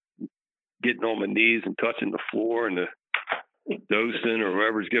like getting on my knees and touching the floor, and the docent or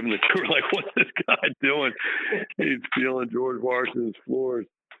whoever's giving the tour, like, what's this guy doing? He's feeling George Washington's floors.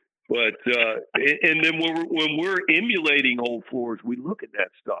 But and then when we're emulating old floors, we look at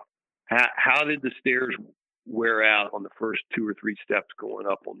that stuff. How did the stairs wear out on the first 2 or 3 steps going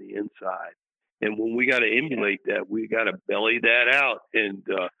up on the inside? And when we got to emulate that, we got to belly that out. And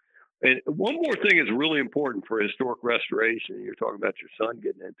one more thing is really important for historic restoration. You're talking about your son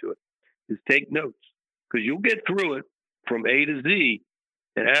getting into it, is take notes, because you'll get through it from A to Z,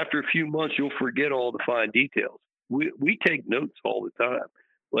 and after a few months, you'll forget all the fine details. We take notes all the time.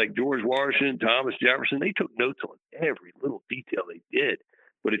 Like George Washington, Thomas Jefferson, they took notes on every little detail they did.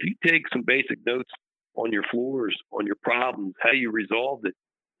 But if you take some basic notes on your floors, on your problems, how you resolved it,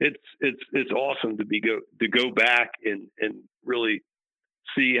 it's awesome to go back and really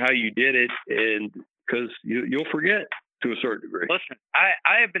see how you did it, and because you'll forget to a certain degree. Listen,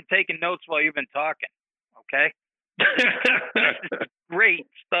 I have been taking notes while you've been talking. Okay, great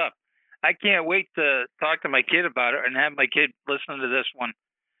stuff. I can't wait to talk to my kid about it and have my kid listen to this one.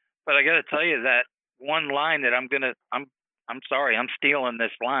 But I got to tell you that one line that I'm stealing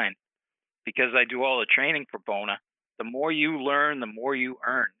this line because I do all the training for Bona. The more you learn, the more you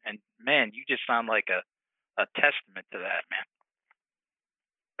earn. And man, you just sound like a testament to that, man.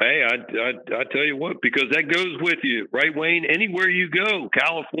 Hey, I tell you what, because that goes with you, right, Wayne? Anywhere you go,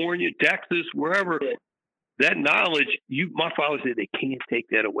 California, Texas, wherever, that knowledge, my father said they can't take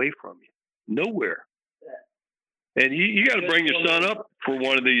that away from you. Nowhere. And you got to bring your son up for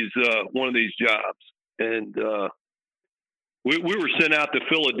one of these jobs. And we were sent out to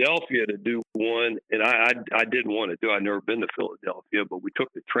Philadelphia to do one, and I didn't want to do it. I'd never been to Philadelphia, but we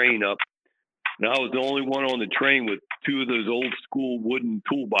took the train up. And I was the only one on the train with 2 of those old school wooden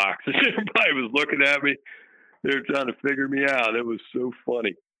toolboxes. Everybody was looking at me. They were trying to figure me out. It was so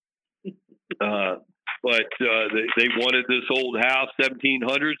funny. But they wanted this old house,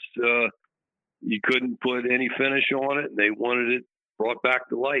 1700s. You couldn't put any finish on it, and they wanted it brought back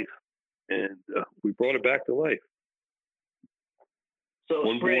to life. And we brought it back to life. So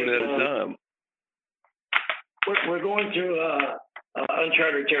one board at a time. We're going through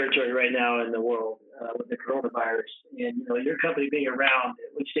uncharted territory right now in the world with the coronavirus. And, your company being around,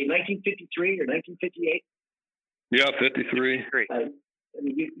 would you say 1953 or 1958? Yeah, 53.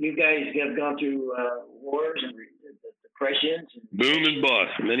 You guys have gone through wars and depressions. Boom and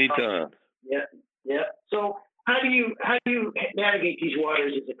bust many times. Yeah. So how do you navigate these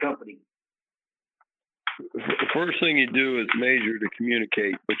waters as a company? The first thing you do is measure to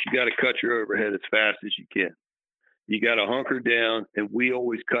communicate, but you got to cut your overhead as fast as you can. You got to hunker down, and we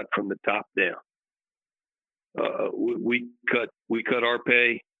always cut from the top down. We cut our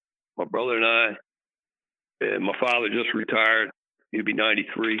pay, my brother and I, and my father just retired. He'd be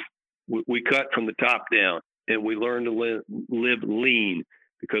 93. We cut from the top down, and we learned to live lean,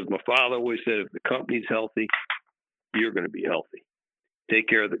 because my father always said, if the company's healthy, you're going to be healthy. Take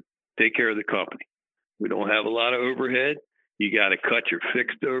care of the company. We don't have a lot of overhead. You got to cut your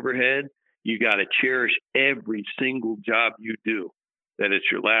fixed overhead. You got to cherish every single job you do, that it's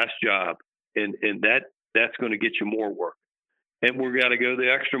your last job, and that's going to get you more work. And we're got to go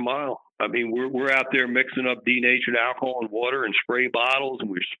the extra mile. I mean, we're out there mixing up denatured alcohol and water and spray bottles, and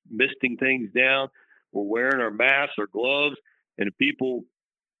we're misting things down. We're wearing our masks, our gloves, and people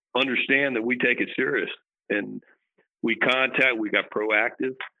understand that we take it serious. And we got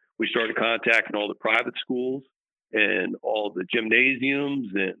proactive. We started contacting all the private schools and all the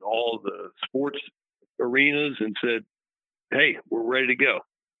gymnasiums and all the sports arenas, and said, "Hey, we're ready to go."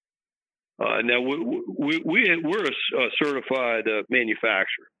 Now we're a certified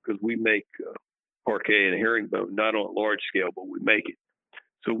manufacturer, because we make parquet and herringbone, not on a large scale, but we make it.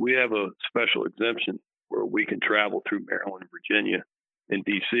 So we have a special exemption where we can travel through Maryland, Virginia, and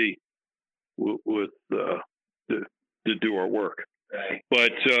DC with to do our work. Right.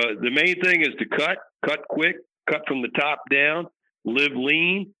 But the main thing is to cut quick, cut from the top down, live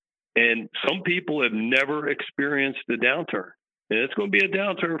lean. And some people have never experienced a downturn, and it's going to be a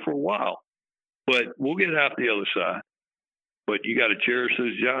downturn for a while, but we'll get out the other side. But you got to cherish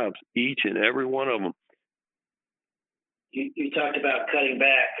those jobs, each and every one of them. You talked about cutting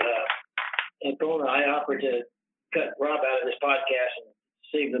back. And Bona, I offered to cut Rob out of this podcast and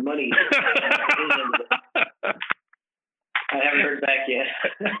save the money. I haven't heard back yet.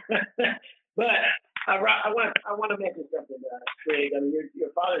 But I want to mention something, Craig. I mean,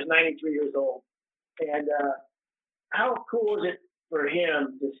 your father's 93 years old, and how cool is it for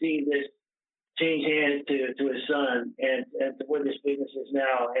him to see this change hands to his son, and to where this business is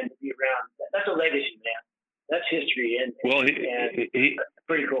now, and to be around? That's a legacy, man. That's history, and he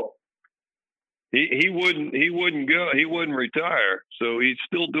pretty cool. He wouldn't go. He wouldn't retire, so he's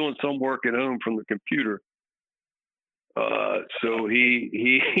still doing some work at home from the computer. So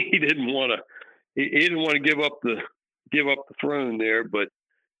he didn't want to give up the throne there, but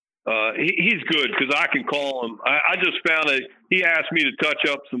he's good, because I can call him. I just found he asked me to touch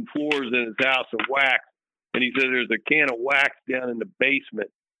up some floors in his house and wax, and he said there's a can of wax down in the basement,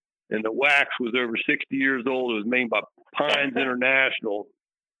 and the wax was over 60 years old. It was made by Pines International,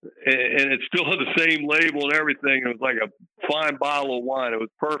 and it still had the same label and everything. It was like a fine bottle of wine. It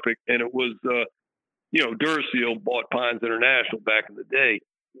was perfect, and it was Duracell bought Pines International back in the day,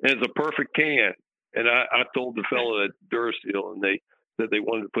 and it's a perfect can. And I told the fellow at Duracell, and they said they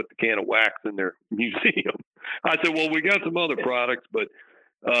wanted to put the can of wax in their museum. I said, well, we got some other products, but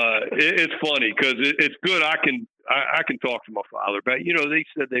it's funny, because it's good. I can talk to my father about, they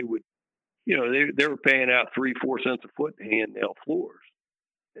said they would, they were paying out 3-4 cents a foot to hand nail floors.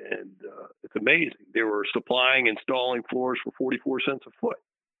 And it's amazing. They were installing floors for 44 cents a foot.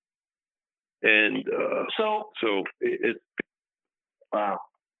 And so it's wow.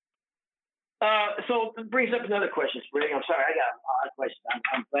 So it brings up another question, Spring. I'm sorry, I got a lot of questions.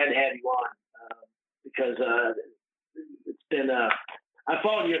 I'm glad to have you on, because it's been. I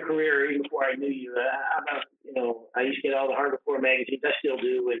followed your career even before I knew you. I used to get all the hardcore magazines. I still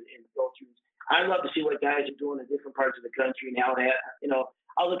do, and go through. I love to see what guys are doing in different parts of the country now.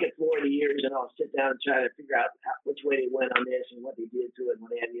 I'll look at Florida years, and I'll sit down and try to figure out which way they went on this and what they did to it and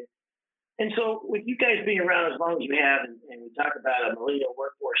what have you. And so, with you guys being around as long as you have, and we talk about a millennial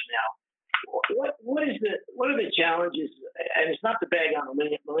workforce now, what are the challenges? And it's not to bag on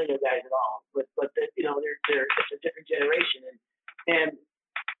millennial guys at all, but they're it's a different generation, and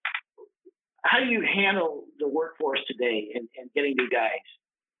how do you handle the workforce today and getting new guys?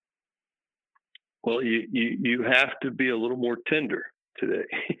 Well, you have to be a little more tender today.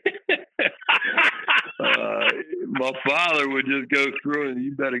 My father would just go through and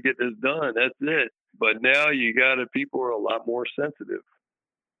you better get this done. That's it. But now people are a lot more sensitive.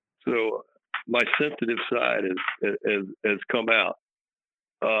 So my sensitive side has come out.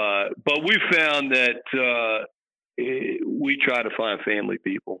 But we found that we try to find family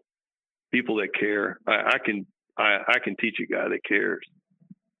people that care. I can teach a guy that cares.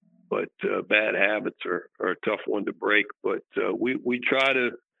 But bad habits are a tough one to break. But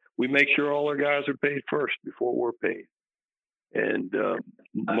we make sure all our guys are paid first before we're paid. And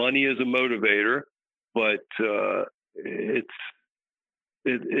money is a motivator, but it's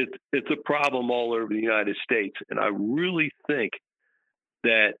a problem all over the United States. And I really think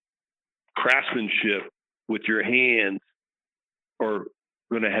that craftsmanship with your hands are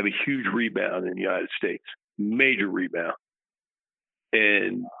going to have a huge rebound in the United States. major rebound.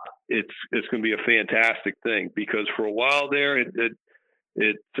 And it's going to be a fantastic thing, because for a while there,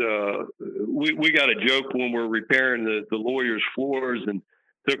 we got a joke when we're repairing the lawyer's floors, and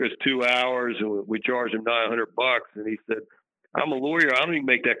took us 2 hours, and we charged him $900. And he said, "I'm a lawyer. I don't even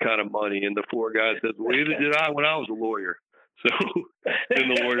make that kind of money." And the floor guy says, "Well, either did I when I was a lawyer." So then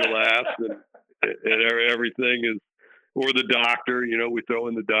the lawyer laughs, and everything is, or the doctor, we throw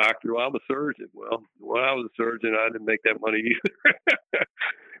in the doctor. "Well, I'm a surgeon." Well, when I was a surgeon, I didn't make that money either.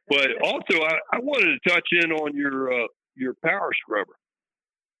 But also, I wanted to touch in on your power scrubber.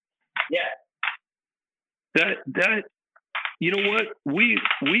 Yeah. That you know what? We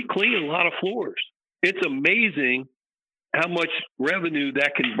clean a lot of floors. It's amazing how much revenue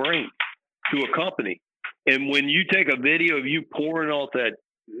that can bring to a company. And when you take a video of you pouring off that,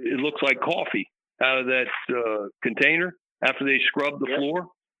 it looks like coffee out of that container after they scrub the floor,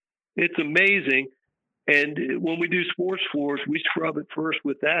 it's amazing. And when we do sports floors, we scrub it first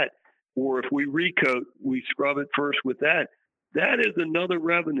with that. Or if we recoat, we scrub it first with that. That is another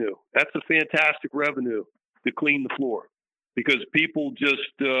revenue. That's a fantastic revenue to clean the floor, because people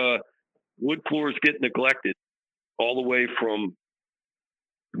just, wood floors get neglected all the way from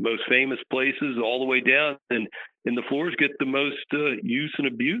the most famous places all the way down, and the floors get the most use and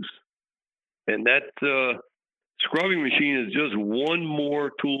abuse. And that scrubbing machine is just one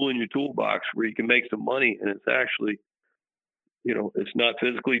more tool in your toolbox where you can make some money, and it's actually, it's not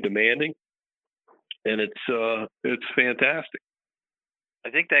physically demanding, and it's fantastic. I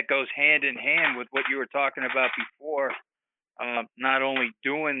think that goes hand in hand with what you were talking about before. Not only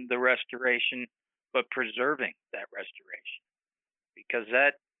doing the restoration, but preserving that restoration. Because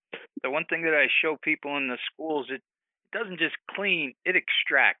the one thing that I show people in the schools, it doesn't just clean, it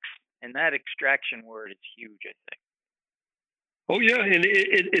extracts. And that extraction word is huge, I think. Oh, yeah, and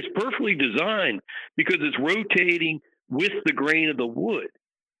it's perfectly designed because it's rotating with the grain of the wood.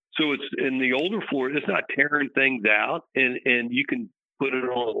 So it's in the older floor, it's not tearing things out, and you can put it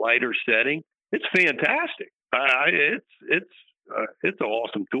on a lighter setting. It's fantastic. It's an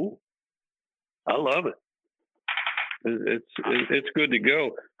awesome tool. I love it. It's good to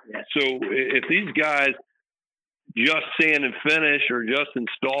go. Yeah. So if these guys just sand and finish, or just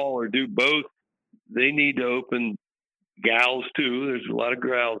install, or do both, they need to open gals too. There's a lot of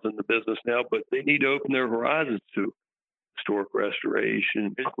gals in the business now, but they need to open their horizons to historic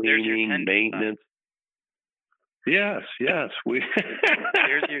restoration, cleaning, maintenance. Yes. Here's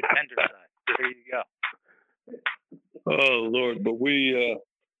your tender side. There you go. Oh Lord, but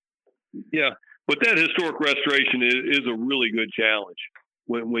but that historic restoration is a really good challenge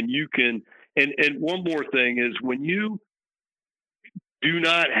when you can. And one more thing is, when you do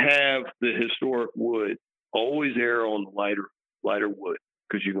not have the historic wood, always err on the lighter wood,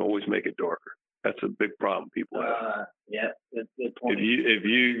 because you can always make it darker. That's a big problem people have. Good point. If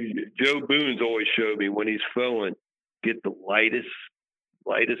you Joe Boone's always showed me when he's fauxing, get the lightest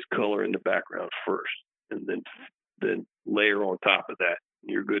color in the background first, and then layer on top of that,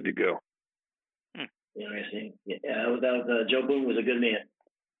 and you're good to go. Interesting. Yeah, Joe Boone was a good man,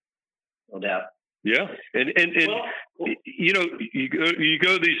 no doubt. Yeah, and you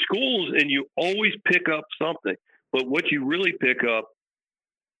go to these schools and you always pick up something, but what you really pick up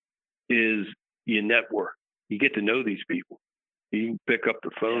is your network. You get to know these people. You can pick up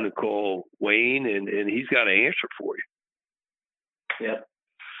the phone and call Wayne, and he's got an answer for you. Yep.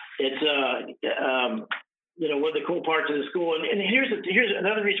 It's one of the cool parts of the school, and here's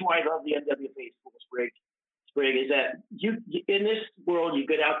another reason why I love the NWFA school, Sprig, is that you in this world, you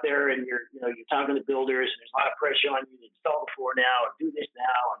get out there and you're talking to builders, and there's a lot of pressure on you to install the floor now, or do this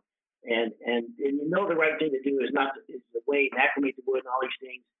now, and the right thing to do is the wait and acclimate the wood and all these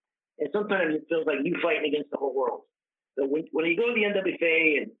things. And sometimes it feels like you fighting against the whole world. So when you go to the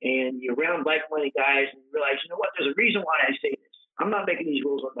NWFA and you're around like-minded guys, and you realize, there's a reason why I say this. I'm not making these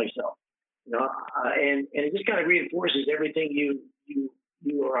rules up myself. And it just kind of reinforces everything you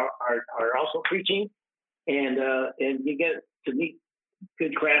are also preaching, and you get to meet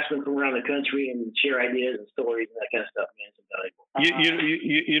good craftsmen from around the country and share ideas and stories and that kind of stuff, man. It's invaluable.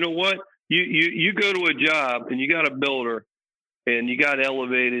 You know what? You go to a job and you got a builder and you got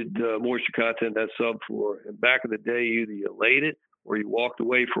elevated moisture content in that subfloor. And back in the day, either you laid it or you walked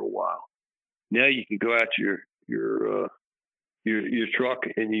away for a while. Now you can go out to your truck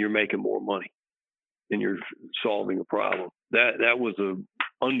and you're making more money and you're solving a problem. That was an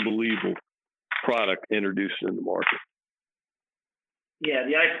unbelievable product introduced in the market. Yeah,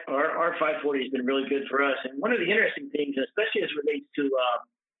 our 540 has been really good for us. And one of the interesting things, especially as it relates to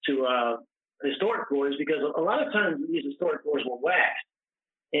historic floors, because a lot of times these historic floors were waxed,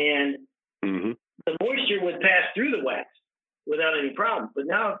 and the moisture through the wax without any problem. But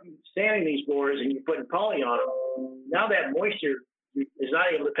now if you're sanding these floors and you're putting poly on them, now that moisture is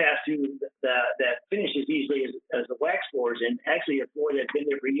not able to pass through that finish as easily as the wax floors. And actually a floor that's been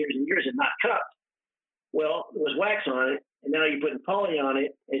there for years and years and not cupped. Well, there was wax on it, and now you're putting poly on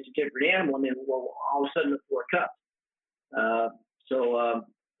it. It's a different animal, and then all of a sudden the floor cupped.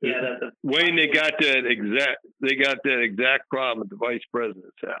 Wayne, they got that exact problem at the vice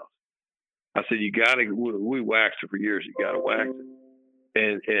president's house. I said, we waxed it for years. You got to wax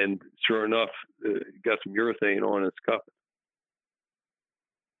it. And sure enough, got some urethane on its cupping.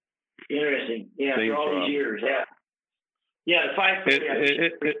 Interesting. Yeah, Same for all problem. these years. Yeah. Yeah, the 540.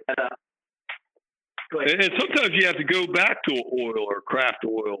 And sometimes you have to go back to oil or craft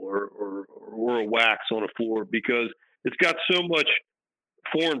oil or a wax on a floor because it's got so much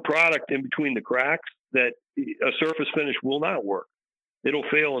foreign product in between the cracks that a surface finish will not work. It'll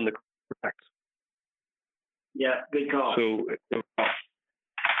fail in the cracks. Yeah, good call. So,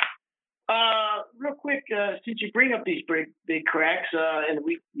 real quick, since you bring up these big cracks, and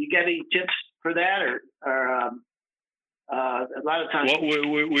you got any tips for that, or a lot of times?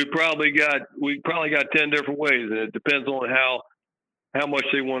 Well, we probably got 10 different ways, and it depends on how much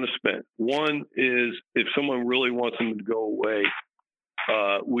they want to spend. One is if someone really wants them to go away,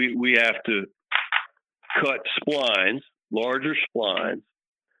 we have to cut splines, larger splines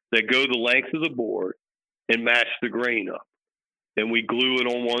that go the length of the board and match the grain up. And we glue it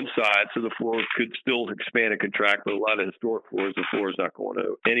on one side so the floor could still expand and contract, but a lot of historic floors, the floor is not going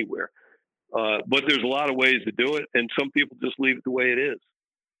anywhere. But there's a lot of ways to do it, and some people just leave it the way it is.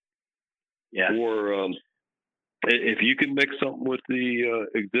 Yeah. Or if you can mix something with the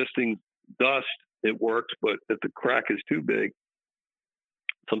existing dust, it works. But if the crack is too big,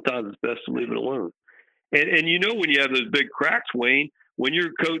 sometimes it's best to leave it alone. And you know when you have those big cracks, Wayne, when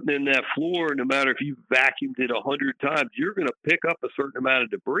you're coating in that floor, no matter if you vacuumed it 100 times, you're going to pick up a certain amount of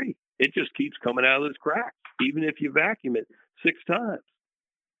debris. It just keeps coming out of those cracks, even if you vacuum it 6 times.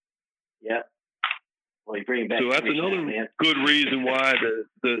 Yeah. Well, you bring it back. So that's another good reason why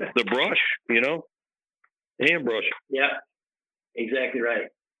the brush, hand brush. Yeah, exactly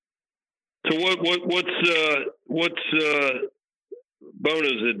right. So what's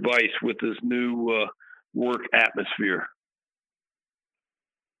Bona's advice with this new work atmosphere?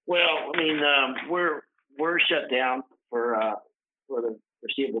 Well, I mean, we're shut down for the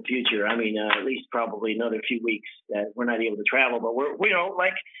foreseeable future. I mean, at least probably another few weeks that we're not able to travel. But we're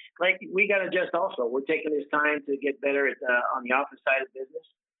like we got to adjust. Also, we're taking this time to get better at on the office side of the business,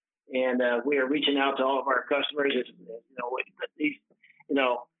 and we are reaching out to all of our customers.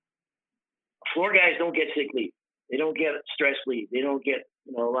 Floor guys don't get sick leave. They don't get stress leave. They don't get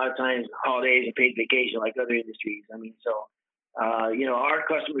a lot of times holidays and paid vacation like other industries. I mean, so. Our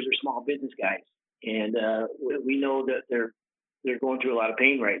customers are small business guys, and we know that they're going through a lot of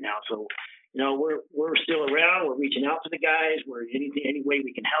pain right now. So, we're still around. We're reaching out to the guys. We're any way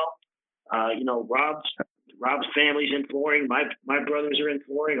we can help. Rob's family's in flooring. My brothers are in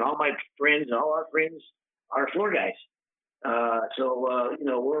flooring. All my friends, all our friends are floor guys.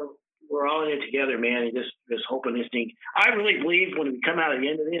 We're all in it together, man. And just hoping this thing. I really believe when we come out at the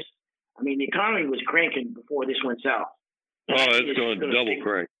end of this, I mean, the economy was cranking before this went south. Oh, it's going to double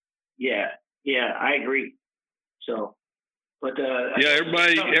crank. Yeah, I agree. So, but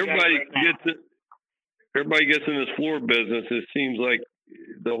everybody gets in this floor business. It seems like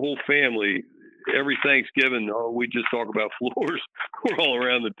the whole family, every Thanksgiving, we just talk about floors. We're all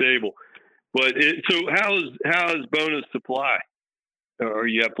around the table. But so how is Bona's supply? Or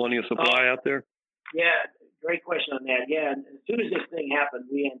you have plenty of supply out there? Yeah, great question on that. Yeah, and as soon as this thing happened,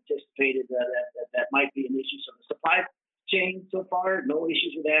 we anticipated that might be an issue. So the supply chain so far, no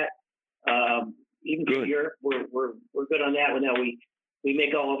issues with that. Even good. Here, we're good on that. Now we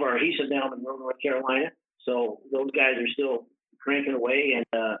make all of our adhesive now in Monroe, North Carolina. So those guys are still cranking away, and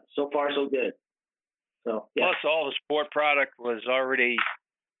so far so good. So yeah. Plus, all the sport product was already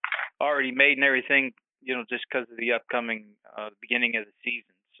made and everything. Just because of the upcoming beginning of the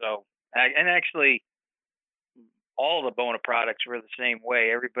season. So, and actually, all the Bona products were the same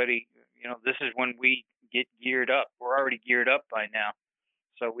way. Everybody, this is when we get geared up. We're already geared up by now,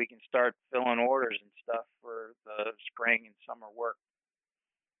 so we can start filling orders and stuff for the spring and summer work.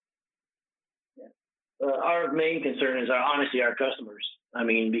 Yeah. Our main concern is honestly our customers. I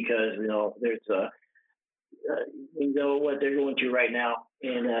mean, because there's we know what they're going through right now,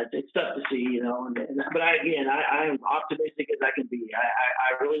 and it's tough to see, but I am optimistic as I can be.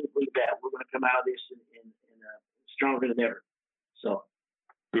 I really believe that we're going to come out of this in stronger than ever. So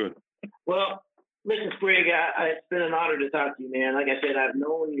good. Well, Listen, Sprig, it's been an honor to talk to you, man. Like I said, I've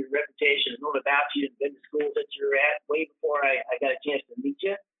known your reputation, known about you, and been to schools that you're at way before I got a chance to meet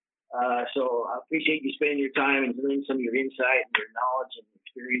you. So I appreciate you spending your time and giving some of your insight and your knowledge and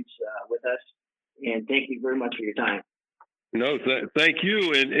experience with us. And thank you very much for your time. No, thank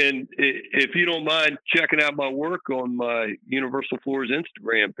you. And if you don't mind checking out my work on my Universal Floors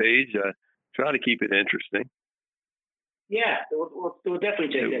Instagram page, I try to keep it interesting. Yeah, we'll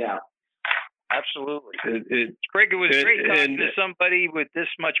definitely check it out. Absolutely. Sprig, it was great talking to somebody with this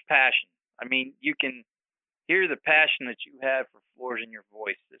much passion. I mean, you can hear the passion that you have for floors in your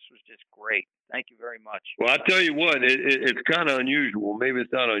voice. This was just great. Thank you very much. Well, I tell you what, it's kind of unusual. Maybe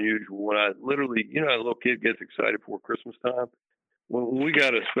it's not unusual. When I literally, a little kid gets excited for Christmas time. When we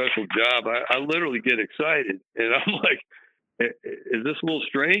got a special job, I literally get excited. And I'm like, is this a little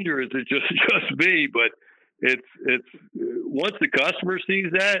strange or is it just me? But it's once the customer sees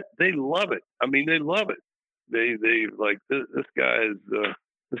that, they love it. I mean, they love it. They like this guy's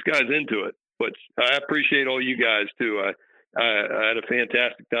into it. But I appreciate all you guys too. I had a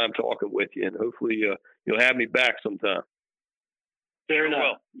fantastic time talking with you, and hopefully you'll have me back sometime. Fair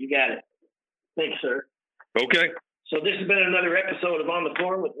enough. You got it. Thanks, sir. Okay. So this has been another episode of On the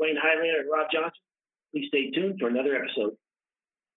Floor with Wayne Highlander and Rob Johnson. Please stay tuned for another episode.